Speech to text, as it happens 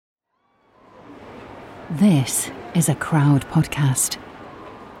This is a Crowd podcast.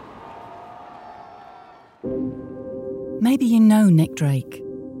 Maybe you know Nick Drake.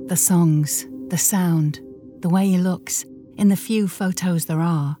 The songs, the sound, the way he looks, in the few photos there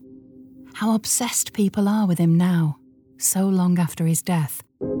are. How obsessed people are with him now, so long after his death,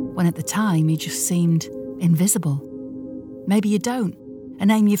 when at the time he just seemed invisible. Maybe you don't. A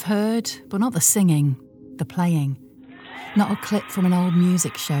name you've heard, but not the singing, the playing. Not a clip from an old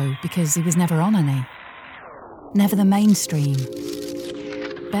music show because he was never on any. Never the mainstream.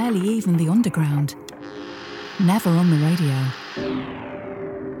 Barely even the underground. Never on the radio.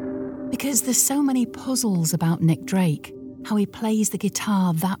 Because there's so many puzzles about Nick Drake, how he plays the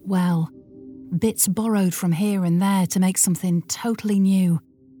guitar that well. Bits borrowed from here and there to make something totally new.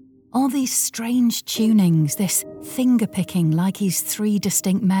 All these strange tunings, this finger-picking like he's three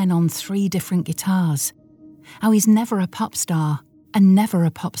distinct men on three different guitars. How he's never a pop star and never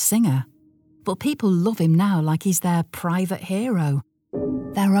a pop singer. But people love him now like he's their private hero,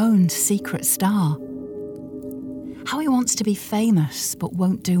 their own secret star. How he wants to be famous but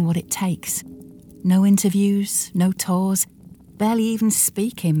won't do what it takes. No interviews, no tours, barely even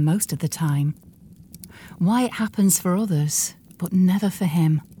speaking most of the time. Why it happens for others, but never for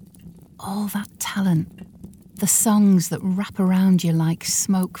him. All that talent. The songs that wrap around you like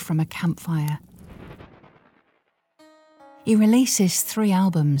smoke from a campfire. He releases 3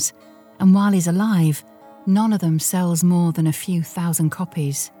 albums, and while he's alive, none of them sells more than a few thousand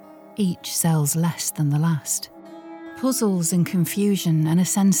copies. Each sells less than the last. Puzzles and confusion and a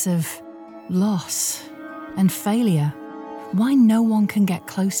sense of loss and failure. Why no one can get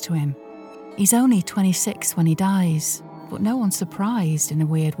close to him. He's only 26 when he dies, but no one's surprised in a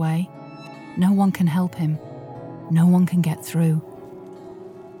weird way. No one can help him. No one can get through.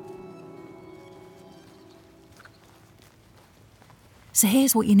 So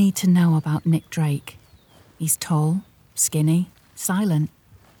here's what you need to know about Nick Drake. He's tall, skinny, silent.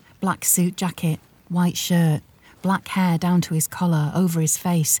 Black suit jacket, white shirt, black hair down to his collar, over his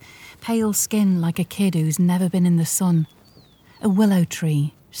face, pale skin like a kid who's never been in the sun. A willow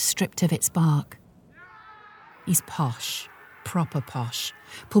tree, stripped of its bark. He's posh, proper posh,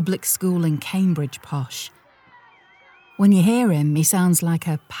 public school in Cambridge posh. When you hear him, he sounds like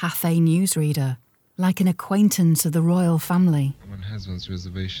a Pathé newsreader, like an acquaintance of the royal family. One has one's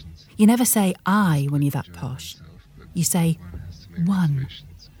reservations. You never say I when you're that posh. You say one.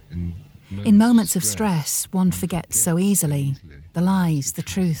 In moments of stress, one forgets so easily. The lies, the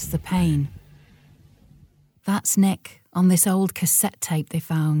truth, the pain. That's Nick on this old cassette tape they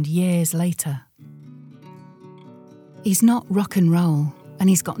found years later. He's not rock and roll, and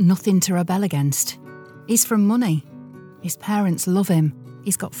he's got nothing to rebel against. He's from money. His parents love him.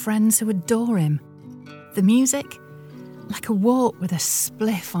 He's got friends who adore him. The music? Like a walk with a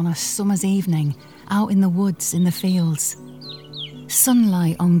spliff on a summer's evening, out in the woods, in the fields.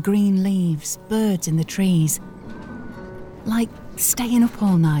 Sunlight on green leaves, birds in the trees. Like staying up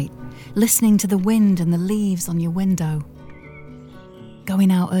all night, listening to the wind and the leaves on your window. Going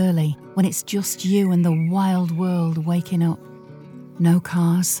out early, when it's just you and the wild world waking up. No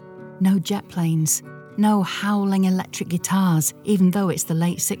cars, no jet planes, no howling electric guitars, even though it's the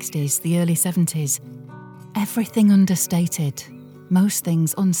late 60s, the early 70s. Everything understated, most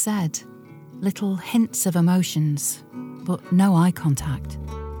things unsaid, little hints of emotions, but no eye contact.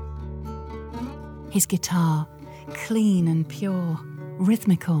 His guitar, clean and pure,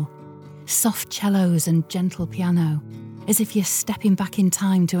 rhythmical, soft cellos and gentle piano, as if you're stepping back in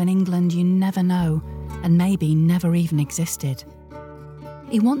time to an England you never know and maybe never even existed.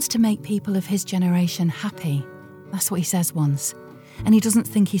 He wants to make people of his generation happy, that's what he says once, and he doesn't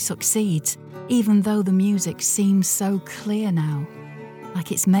think he succeeds, even though the music seems so clear now,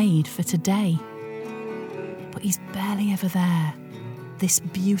 like it's made for today. But he's barely ever there, this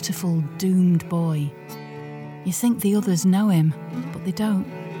beautiful, doomed boy. You think the others know him, but they don't.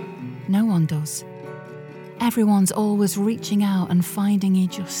 No one does. Everyone's always reaching out and finding he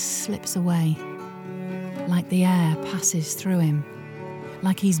just slips away. Like the air passes through him.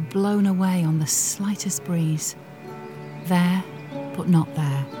 Like he's blown away on the slightest breeze. There, but not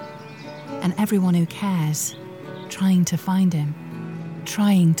there. And everyone who cares, trying to find him,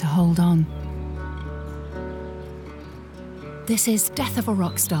 trying to hold on. This is Death of a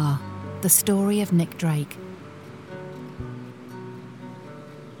Rock Star, the story of Nick Drake.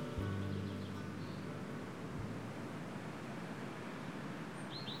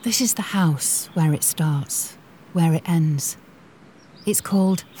 This is the house where it starts, where it ends. It's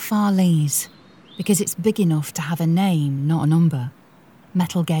called Farleigh because it's big enough to have a name, not a number.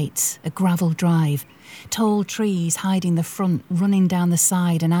 Metal gates, a gravel drive, tall trees hiding the front, running down the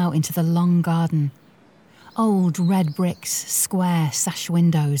side and out into the long garden. Old red bricks, square sash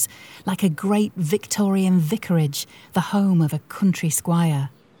windows, like a great Victorian vicarage, the home of a country squire.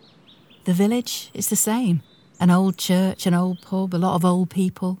 The village is the same. An old church, an old pub, a lot of old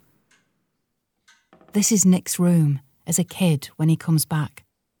people. This is Nick's room as a kid when he comes back,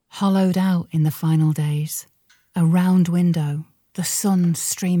 hollowed out in the final days. A round window, the sun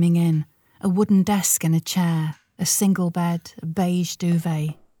streaming in, a wooden desk and a chair, a single bed, a beige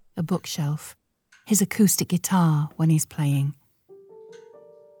duvet, a bookshelf, his acoustic guitar when he's playing.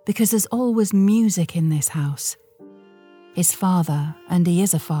 Because there's always music in this house. His father, and he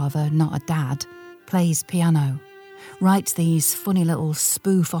is a father, not a dad, plays piano, writes these funny little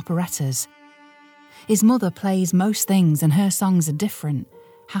spoof operettas. His mother plays most things and her songs are different,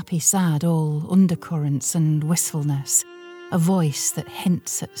 happy, sad, all undercurrents and wistfulness, a voice that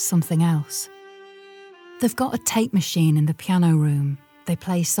hints at something else. They've got a tape machine in the piano room. They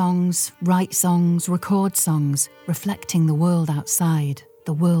play songs, write songs, record songs, reflecting the world outside,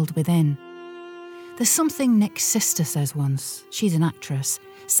 the world within. There's something Nick's sister says once. She's an actress,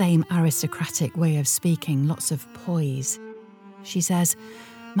 same aristocratic way of speaking, lots of poise. She says,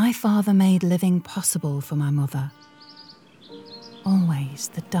 "My father made living possible for my mother." Always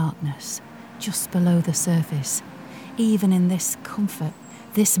the darkness, just below the surface, even in this comfort,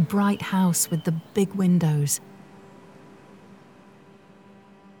 this bright house with the big windows.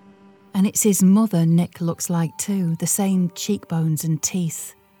 And it's his mother Nick looks like too, the same cheekbones and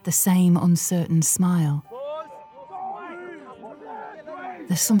teeth, the same uncertain smile.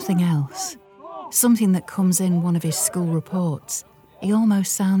 There's something else, something that comes in one of his school reports. He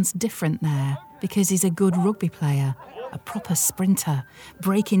almost sounds different there because he's a good rugby player, a proper sprinter,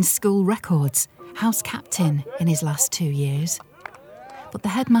 breaking school records, house captain in his last 2 years. But the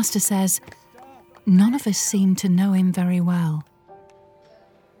headmaster says, none of us seem to know him very well.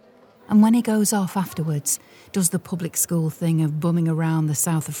 And when he goes off afterwards, does the public school thing of bumming around the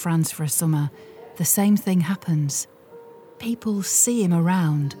south of France for a summer, the same thing happens. People see him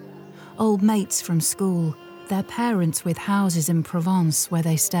around. Old mates from school, their parents with houses in Provence where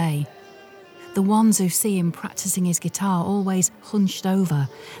they stay. The ones who see him practicing his guitar always hunched over,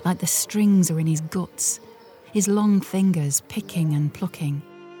 like the strings are in his guts, his long fingers picking and plucking.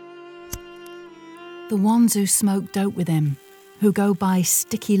 The ones who smoke dope with him, who go buy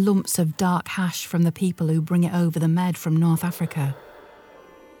sticky lumps of dark hash from the people who bring it over the Med from North Africa.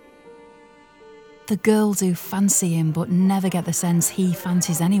 The girls who fancy him but never get the sense he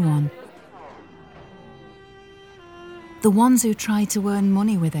fancies anyone. The ones who try to earn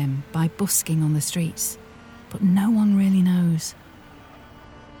money with him by busking on the streets, but no one really knows.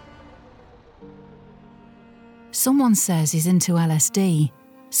 Someone says he's into LSD.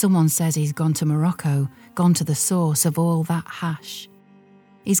 Someone says he's gone to Morocco, gone to the source of all that hash.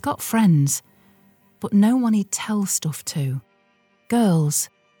 He's got friends, but no one he'd tell stuff to. Girls,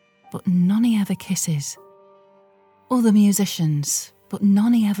 but none he ever kisses. Other musicians, but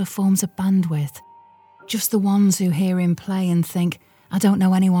none he ever forms a band with. Just the ones who hear him play and think, I don't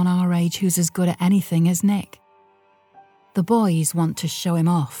know anyone our age who's as good at anything as Nick. The boys want to show him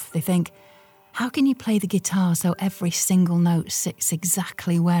off. They think, how can you play the guitar so every single note sits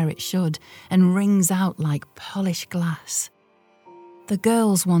exactly where it should and rings out like polished glass? The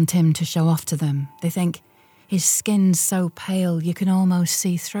girls want him to show off to them. They think, his skin's so pale you can almost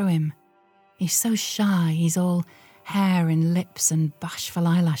see through him. He's so shy, he's all hair and lips and bashful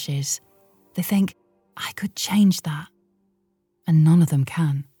eyelashes. They think, I could change that. And none of them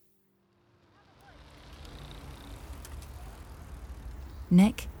can.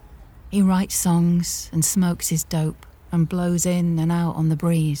 Nick, he writes songs and smokes his dope and blows in and out on the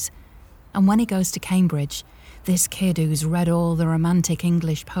breeze. And when he goes to Cambridge, this kid who's read all the romantic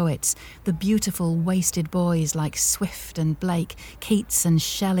English poets, the beautiful wasted boys like Swift and Blake, Keats and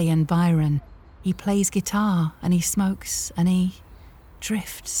Shelley and Byron, he plays guitar and he smokes and he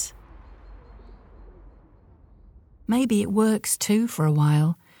drifts. Maybe it works too for a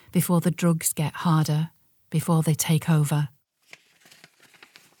while, before the drugs get harder, before they take over.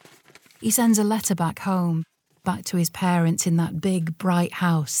 He sends a letter back home, back to his parents in that big, bright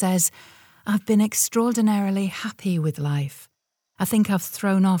house, says, I've been extraordinarily happy with life. I think I've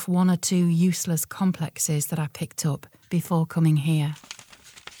thrown off 1 or 2 useless complexes that I picked up before coming here.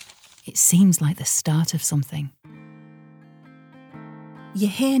 It seems like the start of something. You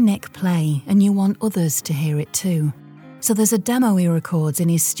hear Nick play and you want others to hear it too. So there's a demo he records in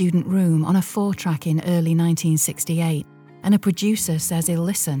his student room on a 4-track in early 1968, and a producer says he'll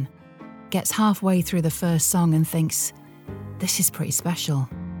listen. Gets halfway through the first song and thinks, this is pretty special.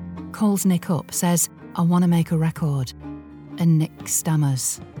 Calls Nick up, says, I want to make a record. And Nick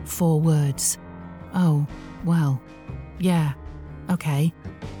stammers 4 words. Oh, well, yeah, okay.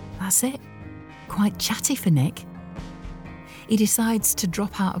 That's it. Quite chatty for Nick. He decides to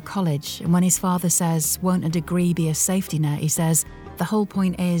drop out of college, and when his father says, won't a degree be a safety net, he says, the whole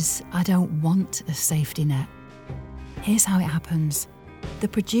point is, I don't want a safety net. Here's how it happens. The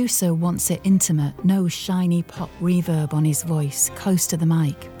producer wants it intimate, no shiny pop reverb on his voice, close to the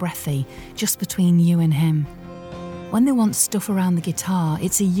mic, breathy, just between you and him. When they want stuff around the guitar,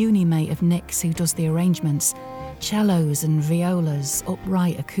 it's a uni mate of Nick's who does the arrangements. Cellos and violas,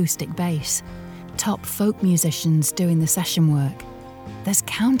 upright acoustic bass. Top folk musicians doing the session work. There's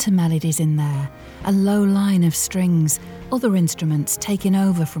counter melodies in there, a low line of strings, other instruments taking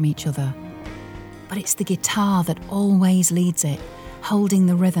over from each other. But it's the guitar that always leads it, holding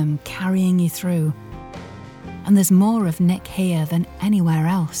the rhythm, carrying you through. And there's more of Nick here than anywhere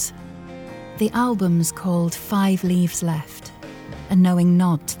else. The album's called 5 Leaves Left, a knowing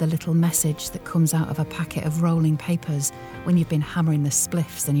nod to the little message that comes out of a packet of rolling papers when you've been hammering the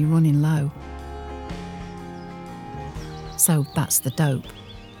spliffs and you're running low. So that's the dope.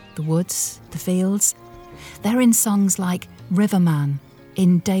 The woods, the fields. They're in songs like Riverman,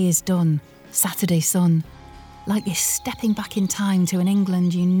 In Day Is Done, Saturday Sun. Like you're stepping back in time to an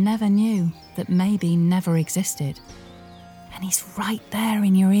England you never knew, that maybe never existed. And he's right there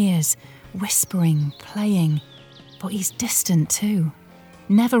in your ears, whispering, playing. But he's distant too.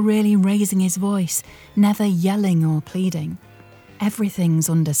 Never really raising his voice, never yelling or pleading. Everything's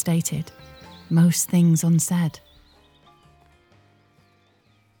understated, most things unsaid.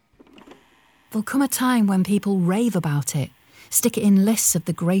 There'll come a time when people rave about it, stick it in lists of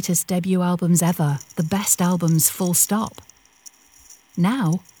the greatest debut albums ever, the best albums full stop.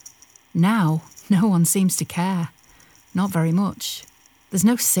 Now, no one seems to care. Not very much. There's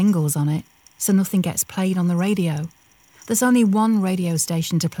no singles on it, so nothing gets played on the radio. There's only one radio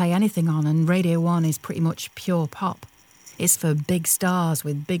station to play anything on, and Radio 1 is pretty much pure pop. It's for big stars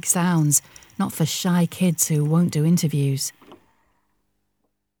with big sounds, not for shy kids who won't do interviews.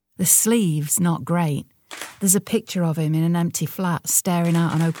 The sleeve's not great. There's a picture of him in an empty flat staring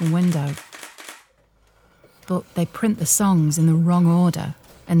out an open window. But they print the songs in the wrong order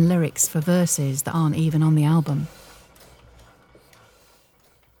and lyrics for verses that aren't even on the album.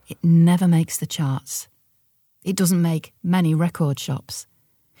 It never makes the charts. It doesn't make many record shops.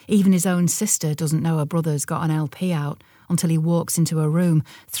 Even his own sister doesn't know her brother's got an LP out until he walks into her room,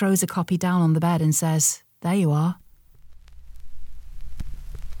 throws a copy down on the bed and says, "There you are."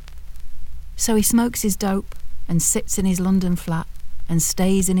 So he smokes his dope and sits in his London flat and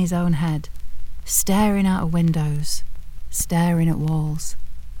stays in his own head, staring out of windows, staring at walls.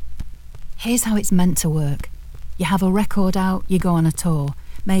 Here's how it's meant to work. You have a record out, you go on a tour,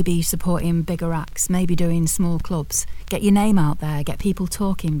 maybe supporting bigger acts, maybe doing small clubs. Get your name out there, get people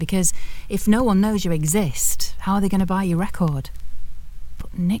talking, because if no one knows you exist, how are they going to buy your record?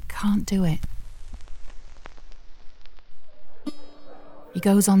 But Nick can't do it. He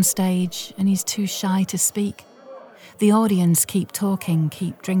goes on stage and he's too shy to speak. The audience keep talking,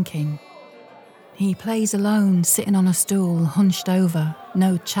 keep drinking. He plays alone, sitting on a stool, hunched over,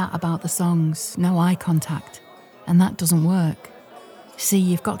 no chat about the songs, no eye contact. And that doesn't work. See,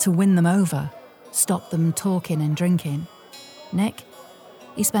 you've got to win them over, stop them talking and drinking. Nick,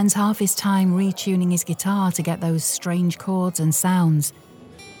 he spends half his time retuning his guitar to get those strange chords and sounds.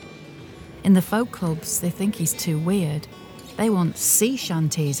 In the folk clubs, they think he's too weird. They want sea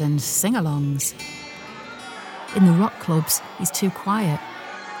shanties and sing-alongs. In the rock clubs, he's too quiet.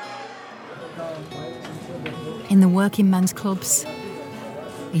 In the working men's clubs,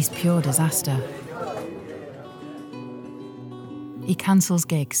 he's pure disaster. He cancels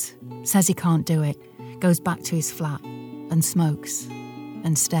gigs, says he can't do it, goes back to his flat and smokes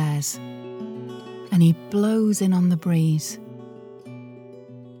and stares. And he blows in on the breeze.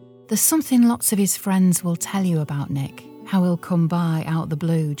 There's something lots of his friends will tell you about Nick, how he'll come by out the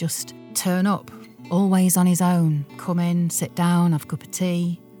blue, just turn up, always on his own, come in, sit down, have a cup of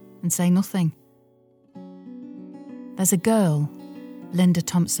tea, and say nothing. There's a girl, Linda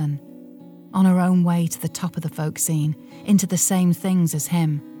Thompson, on her own way to the top of the folk scene, into the same things as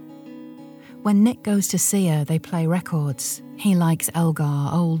him. When Nick goes to see her, they play records. He likes Elgar,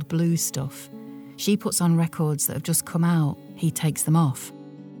 old blues stuff. She puts on records that have just come out. He takes them off.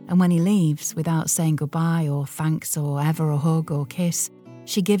 And when he leaves, without saying goodbye or thanks or ever a hug or kiss,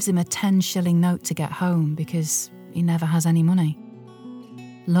 she gives him a 10-shilling note to get home because he never has any money.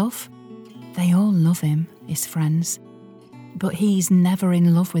 Love? They all love him, his friends. But he's never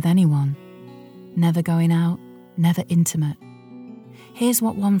in love with anyone. Never going out, never intimate. Here's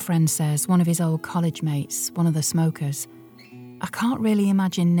what one friend says, one of his old college mates, one of the smokers. I can't really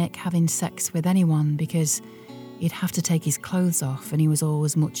imagine Nick having sex with anyone because he'd have to take his clothes off and he was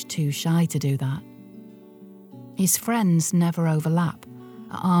always much too shy to do that. His friends never overlap,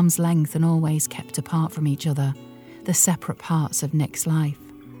 at arm's length and always kept apart from each other, the separate parts of Nick's life.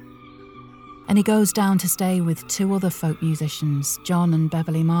 And he goes down to stay with two other folk musicians, John and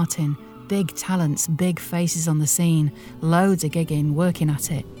Beverly Martin, big talents, big faces on the scene, loads of gigging, working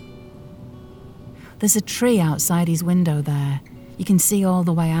at it. There's a tree outside his window there. You can see all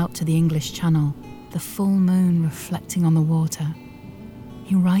the way out to the English Channel, the full moon reflecting on the water.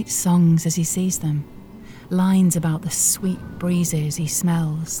 He writes songs as he sees them, lines about the sweet breezes he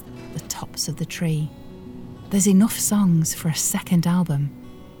smells, the tops of the tree. There's enough songs for a second album.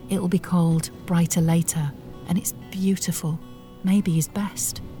 It'll be called Brighter Later, and it's beautiful, maybe his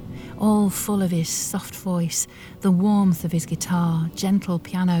best. All full of his soft voice, the warmth of his guitar, gentle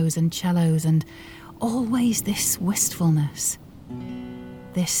pianos and cellos, and always this wistfulness,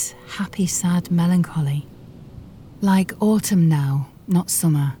 this happy, sad melancholy. Like autumn now, not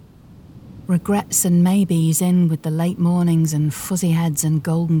summer. Regrets and maybes in with the late mornings and fuzzy heads and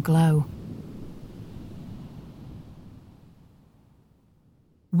golden glow.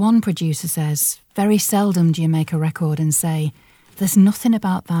 One producer says, very seldom do you make a record and say, there's nothing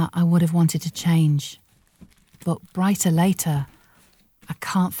about that I would have wanted to change. But Brighter Later, I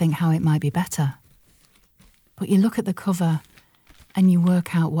can't think how it might be better. But you look at the cover and you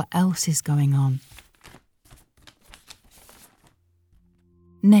work out what else is going on.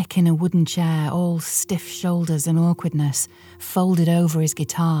 Nick in a wooden chair, all stiff shoulders and awkwardness, folded over his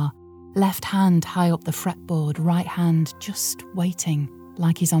guitar, left hand high up the fretboard, right hand just waiting,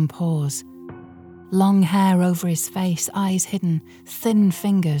 like he's on pause. Long hair over his face, eyes hidden, thin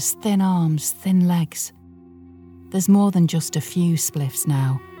fingers, thin arms, thin legs. There's more than just a few spliffs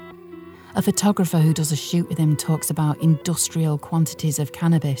now. A photographer who does a shoot with him talks about industrial quantities of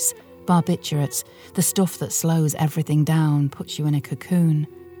cannabis, barbiturates, the stuff that slows everything down, puts you in a cocoon.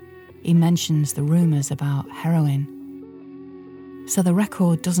 He mentions the rumours about heroin. So the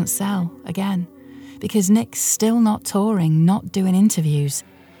record doesn't sell again, because Nick's still not touring, not doing interviews.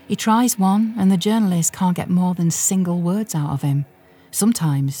 He tries one and the journalist can't get more than single words out of him.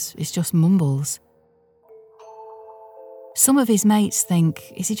 Sometimes it's just mumbles. Some of his mates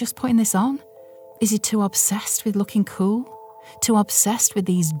think, is he just putting this on? Is he too obsessed with looking cool? Too obsessed with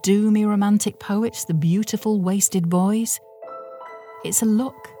these doomy romantic poets, the beautiful wasted boys? It's a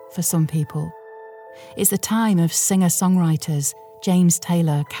look for some people. It's the time of singer-songwriters, James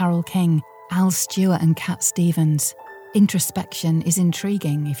Taylor, Carole King, Al Stewart and Cat Stevens. Introspection is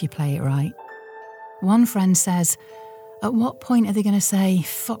intriguing if you play it right. One friend says, at what point are they going to say,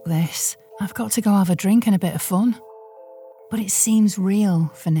 fuck this, I've got to go have a drink and a bit of fun? But it seems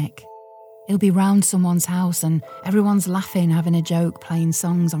real for Nick. He'll be round someone's house and everyone's laughing, having a joke, playing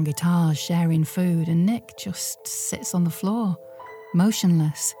songs on guitars, sharing food, and Nick just sits on the floor,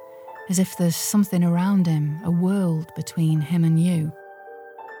 motionless, as if there's something around him, a world between him and you.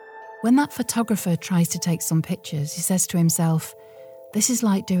 When that photographer tries to take some pictures, he says to himself, this is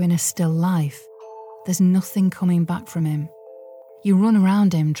like doing a still life. There's nothing coming back from him. You run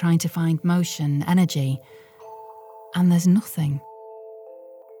around him trying to find motion, energy, and there's nothing.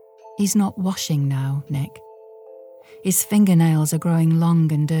 He's not washing now, Nick. His fingernails are growing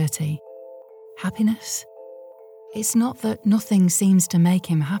long and dirty. Happiness? It's not that nothing seems to make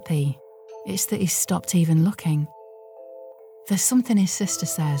him happy. It's that he's stopped even looking. There's something his sister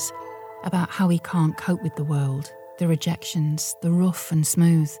says about how he can't cope with the world, the rejections, the rough and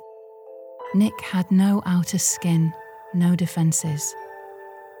smooth. Nick had no outer skin, no defences.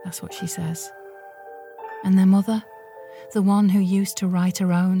 That's what she says. And their mother? The one who used to write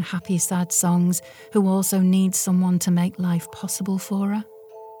her own happy, sad songs, who also needs someone to make life possible for her?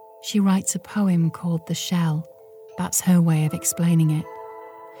 She writes a poem called The Shell. That's her way of explaining it.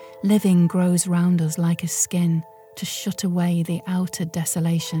 Living grows round us like a skin to shut away the outer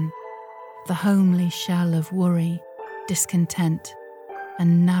desolation, the homely shell of worry, discontent,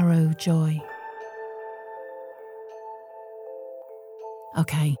 and narrow joy.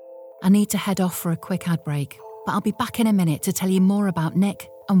 Okay, I need to head off for a quick ad break, but I'll be back in a minute to tell you more about Nick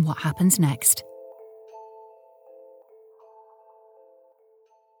and what happens next.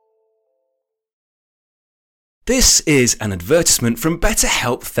 This is an advertisement from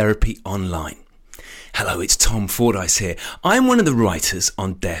BetterHelp Therapy Online. Hello, it's Tom Fordyce here. I'm one of the writers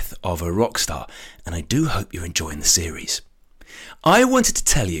on Death of a Rockstar, and I do hope you're enjoying the series. I wanted to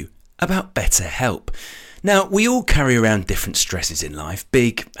tell you about BetterHelp. Now, we all carry around different stresses in life,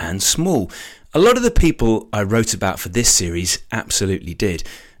 big and small. A lot of the people I wrote about for this series absolutely did.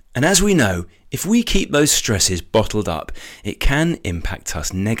 And as we know, If we keep those stresses bottled up, it can impact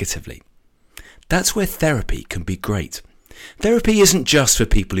us negatively. That's where therapy can be great. Therapy isn't just for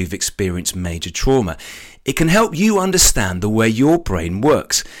people who've experienced major trauma. It can help you understand the way your brain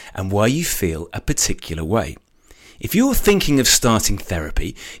works and why you feel a particular way. If you're thinking of starting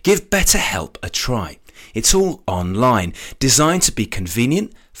therapy, give BetterHelp a try. It's all online, designed to be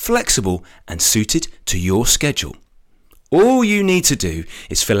convenient, flexible, and suited to your schedule. All you need to do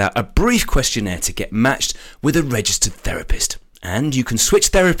is fill out a brief questionnaire to get matched with a registered therapist. And you can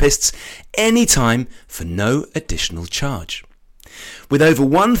switch therapists anytime for no additional charge. With over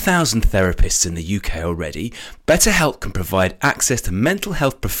 1,000 therapists in the UK already, BetterHelp can provide access to mental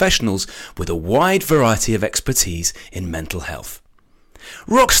health professionals with a wide variety of expertise in mental health.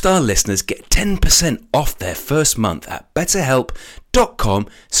 Rockstar listeners get 10% off their first month at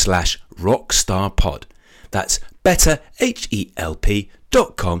betterhelp.com/rockstarpod. That's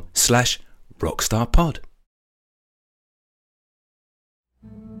betterhelp.com/rockstarpod.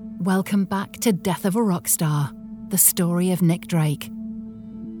 Welcome back to Death of a Rock Star, the story of Nick Drake.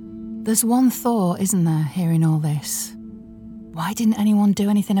 There's one thought, isn't there, hearing all this? Why didn't anyone do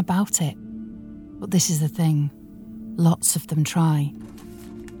anything about it? But this is the thing. Lots of them try.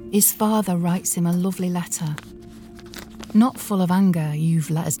 His father writes him a lovely letter. Not full of anger, you've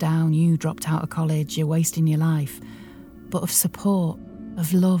let us down, you dropped out of college, you're wasting your life, but of support,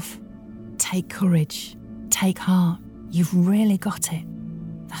 of love. Take courage, take heart, you've really got it.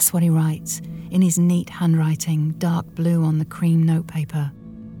 That's what he writes, in his neat handwriting, dark blue on the cream notepaper.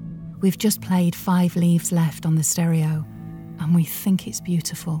 We've just played 5 Leaves Left on the stereo, and we think it's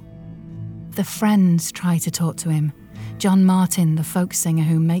beautiful. The friends try to talk to him. John Martin, the folk singer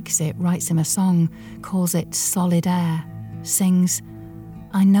who makes it, writes him a song, calls it Solid Air, sings,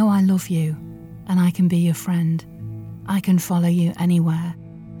 I know I love you, and I can be your friend. I can follow you anywhere.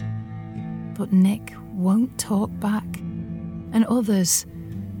 But Nick won't talk back, and others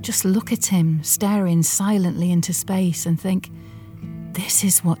just look at him, staring silently into space and think, this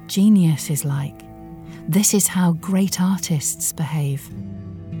is what genius is like. This is how great artists behave.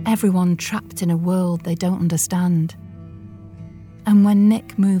 Everyone trapped in a world they don't understand. And when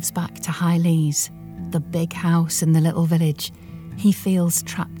Nick moves back to High Lees, the big house in the little village, he feels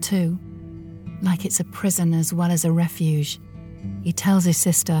trapped too, like it's a prison as well as a refuge. He tells his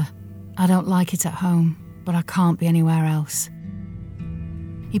sister, I don't like it at home, but I can't be anywhere else.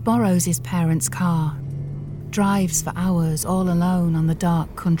 He borrows his parents' car, drives for hours all alone on the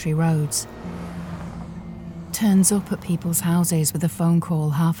dark country roads, turns up at people's houses with a phone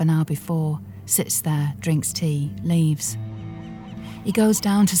call half an hour before, sits there, drinks tea, leaves. He goes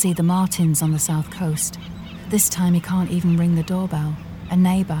down to see the Martins on the south coast. This time he can't even ring the doorbell. A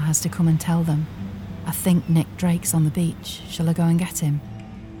neighbour has to come and tell them, I think Nick Drake's on the beach, shall I go and get him?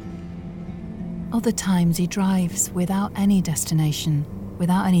 Other times he drives without any destination,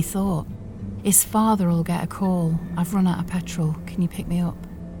 without any thought. His father will get a call, I've run out of petrol, can you pick me up?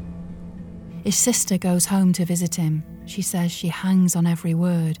 His sister goes home to visit him. She says she hangs on every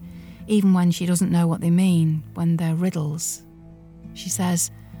word, even when she doesn't know what they mean, when they're riddles. She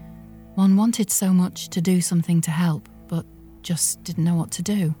says, one wanted so much to do something to help, but just didn't know what to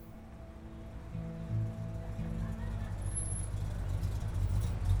do.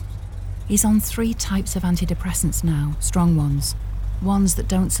 He's on 3 types of antidepressants now, strong ones. Ones that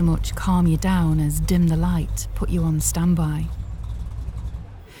don't so much calm you down as dim the light, put you on standby.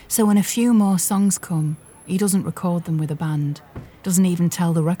 So when a few more songs come, he doesn't record them with a band, doesn't even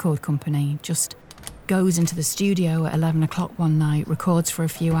tell the record company, just goes into the studio at 11 o'clock one night, records for a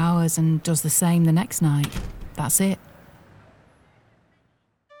few hours and does the same the next night. That's it.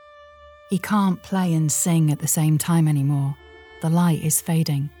 He can't play and sing at the same time anymore. The light is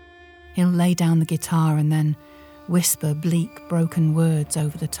fading. He'll lay down the guitar and then whisper bleak, broken words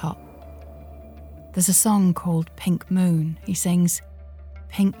over the top. There's a song called Pink Moon. He sings,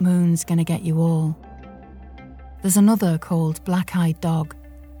 Pink Moon's gonna get you all. There's another called Black-Eyed Dog,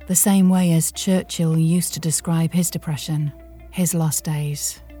 the same way as Churchill used to describe his depression, his lost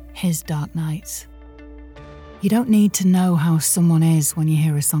days, his dark nights. You don't need to know how someone is when you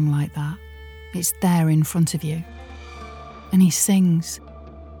hear a song like that. It's there in front of you. And he sings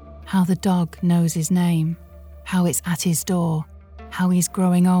how the dog knows his name, how it's at his door, how he's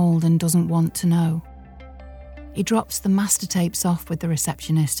growing old and doesn't want to know. He drops the master tapes off with the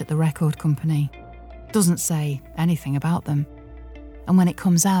receptionist at the record company, doesn't say anything about them. And when it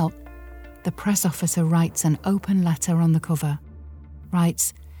comes out, the press officer writes an open letter on the cover.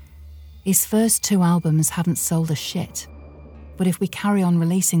 Writes, his first 2 albums haven't sold a shit, but if we carry on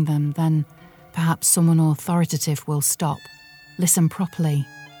releasing them, then perhaps someone authoritative will stop, listen properly,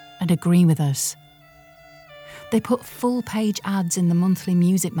 and agree with us. They put full-page ads in the monthly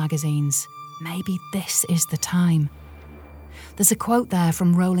music magazines. Maybe this is the time. There's a quote there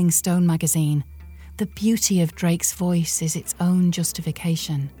from Rolling Stone magazine. The beauty of Drake's voice is its own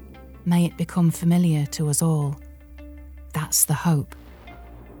justification. May it become familiar to us all. That's the hope.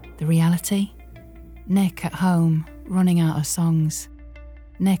 The reality? Nick at home, running out of songs.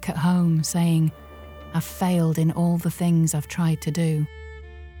 Nick at home saying, I've failed in all the things I've tried to do.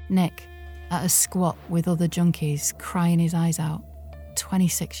 Nick at a squat with other junkies, crying his eyes out,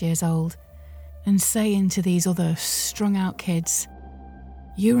 26 years old, and saying to these other strung-out kids,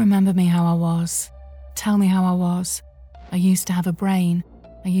 you remember me how I was. Tell me how I was. I used to have a brain.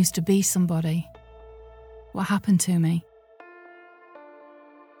 I used to be somebody. What happened to me?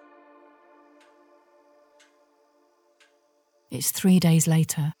 It's 3 days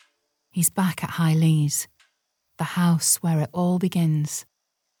later. He's back at High Leas, the house where it all begins,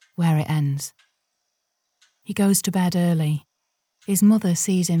 where it ends. He goes to bed early. His mother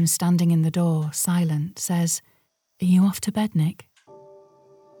sees him standing in the door, silent, says, Are you off to bed, Nick?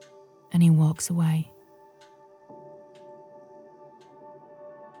 And he walks away.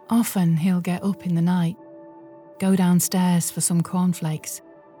 Often he'll get up in the night, go downstairs for some cornflakes.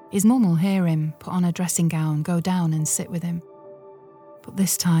 His mum will hear him, put on a dressing gown, go down and sit with him. But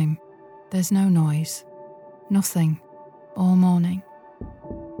this time, there's no noise, nothing, all morning.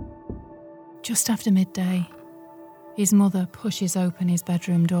 Just after midday, his mother pushes open his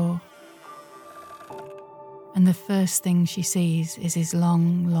bedroom door. And the first thing she sees is his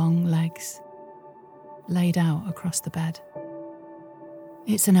long, long legs, laid out across the bed.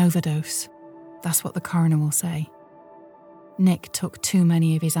 It's an overdose, that's what the coroner will say. Nick took too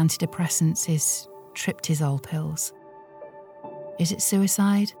many of his antidepressants, his triptizol pills. Is it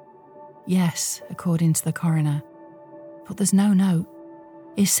suicide? Yes, according to the coroner. But there's no note.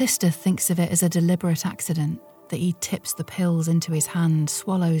 His sister thinks of it as a deliberate accident, that he tips the pills into his hand,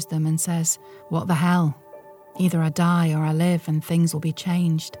 swallows them and says, what the hell? Either I die or I live and things will be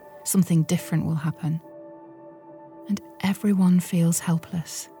changed. Something different will happen. And everyone feels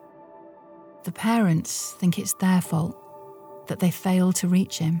helpless. The parents think it's their fault, that they failed to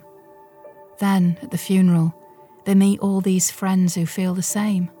reach him. Then, at the funeral, they meet all these friends who feel the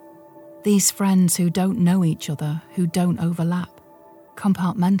same. These friends who don't know each other, who don't overlap,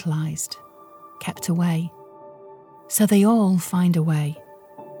 compartmentalised, kept away. So they all find a way.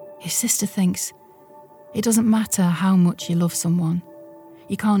 His sister thinks, it doesn't matter how much you love someone.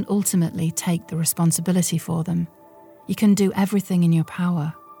 You can't ultimately take the responsibility for them. You can do everything in your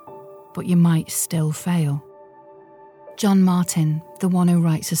power, but you might still fail. John Martin, the one who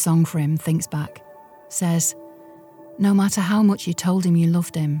writes a song for him, thinks back, says, no matter how much you told him you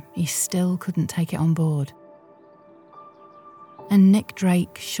loved him, he still couldn't take it on board. And Nick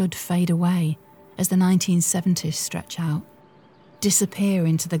Drake should fade away as the 1970s stretch out, disappear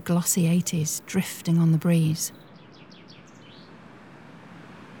into the glossy 80s, drifting on the breeze.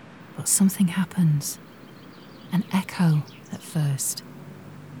 But something happens. An echo at first,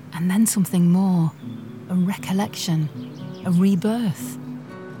 and then something more, a recollection, a rebirth.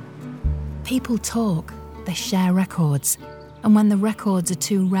 People talk, they share records, and when the records are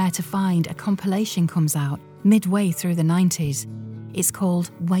too rare to find, a compilation comes out midway through the 90s. It's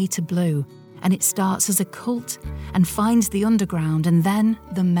called Way to Blue, and it starts as a cult and finds the underground and then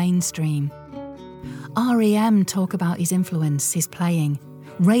the mainstream. R.E.M. talk about his influence, his playing.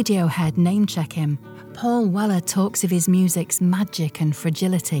 Radiohead name-check him. Paul Weller talks of his music's magic and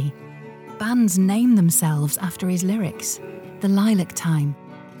fragility. Bands name themselves after his lyrics. The Lilac Time.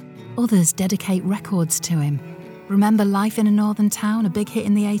 Others dedicate records to him. Remember Life in a Northern Town, a big hit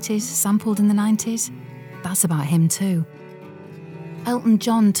in the 80s, sampled in the 90s? That's about him too. Elton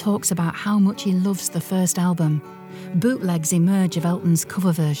John talks about how much he loves the first album. Bootlegs emerge of Elton's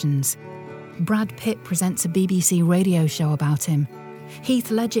cover versions. Brad Pitt presents a BBC radio show about him.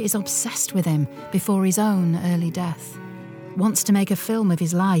 Heath Ledger is obsessed with him before his own early death. Wants to make a film of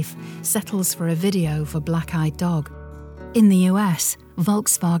his life, settles for a video for Black Eyed Dog. In the US,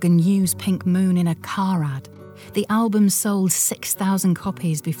 Volkswagen used Pink Moon in a car ad. The album sold 6,000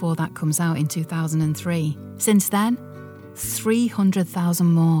 copies before that comes out in 2003. Since then, 300,000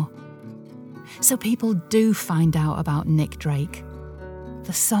 more. So people do find out about Nick Drake.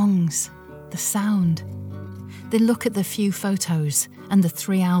 The songs, the sound. They look at the few photos and the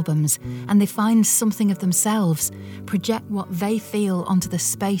 3 albums, and they find something of themselves, project what they feel onto the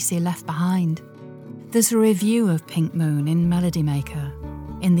space he left behind. There's a review of Pink Moon in Melody Maker,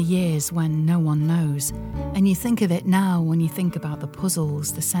 in the years when no one knows, and you think of it now when you think about the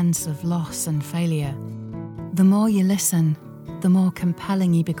puzzles, the sense of loss and failure. The more you listen, the more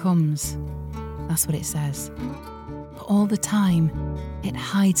compelling he becomes. That's what it says. But all the time, it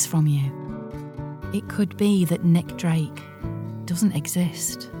hides from you. It could be that Nick Drake doesn't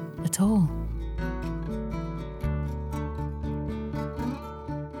exist at all.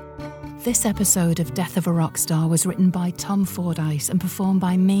 This episode of Death of a Rock Star was written by Tom Fordyce and performed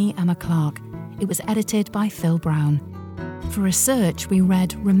by me, Emma Clark. It was edited by Phil Brown. For research, we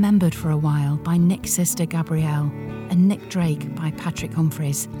read Remembered for a While by Nick's sister Gabrielle and Nick Drake by Patrick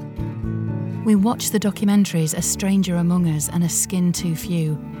Humphreys. We watched the documentaries A Stranger Among Us and A Skin Too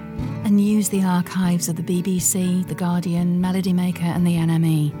Few, and used the archives of the BBC, The Guardian, Melody Maker and the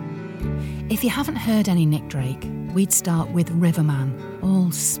NME. If you haven't heard any Nick Drake, we'd start with Riverman, all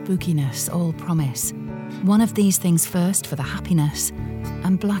spookiness, all promise. One of These Things First for the happiness,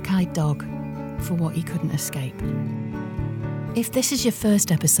 and Black-Eyed Dog for what you couldn't escape. If this is your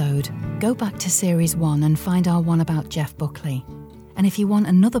first episode, go back to Series 1 and find our one about Jeff Buckley. And if you want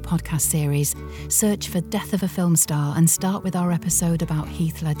another podcast series, search for Death of a Film Star and start with our episode about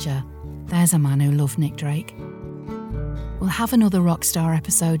Heath Ledger. There's a man who loved Nick Drake. We'll have another Rockstar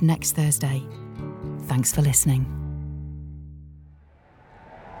episode next Thursday. Thanks for listening.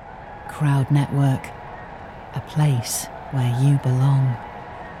 Crowd Network, a place where you belong.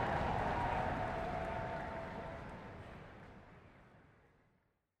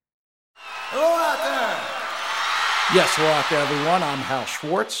 Hello out there! Yes, hello out there, everyone. I'm Hal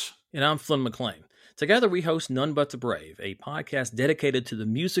Schwartz. And I'm Flynn McLean. Together we host None But the Brave, a podcast dedicated to the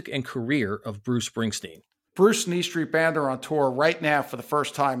music and career of Bruce Springsteen. Bruce and E Street Band are on tour right now for the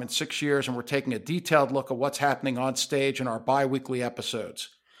first time in 6 years, and we're taking a detailed look at what's happening on stage in our bi-weekly episodes.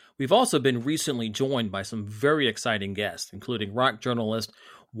 We've also been recently joined by some very exciting guests, including rock journalist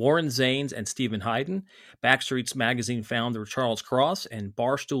Warren Zanes and Stephen Hayden, Backstreet's Magazine founder Charles Cross, and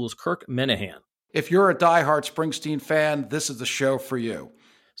Barstool's Kirk Minahan. If you're a diehard Springsteen fan, this is the show for you.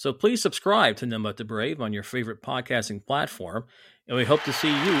 So please subscribe to None But the Brave on your favorite podcasting platform, and we hope to see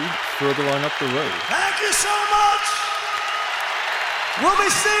you further on up the road. Thank you so much. We'll be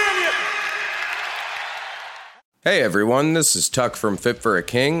seeing you. Hey everyone, this is Tuck from Fit for a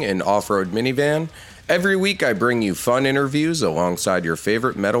King, an off-road minivan. Every week I bring you fun interviews alongside your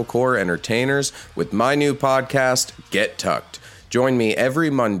favorite metalcore entertainers with my new podcast, Get Tucked. Join me every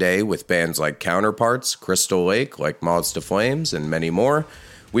Monday with bands like Counterparts, Crystal Lake, like Moths to Flames, and many more.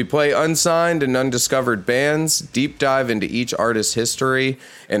 We play unsigned and undiscovered bands, deep dive into each artist's history,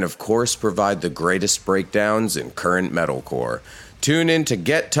 and of course provide the greatest breakdowns in current metalcore. Tune in to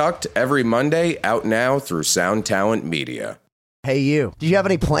Get Tucked every Monday, out now through Sound Talent Media. Hey you, do you have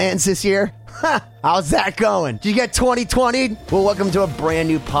any plans this year? Ha! How's that going? Did you get 2020'd? Well, welcome to a brand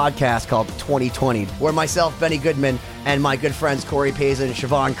new podcast called 2020'd, where myself, Benny Goodman, and my good friends Corey Paisley and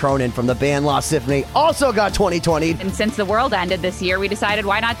Siobhan Cronin from the band Lost Symphony also got 2020'd. And since the world ended this year, we decided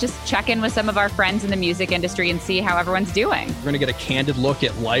why not just check in with some of our friends in the music industry and see how everyone's doing. We're going to get a candid look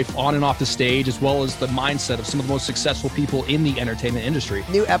at life on and off the stage, as well as the mindset of some of the most successful people in the entertainment industry.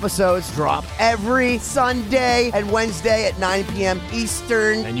 New episodes drop every Sunday and Wednesday at 9 p.m.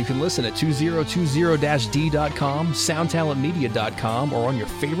 Eastern. And you can listen at 2020-d.com, soundtalentmedia.com, or on your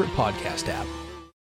favorite podcast app.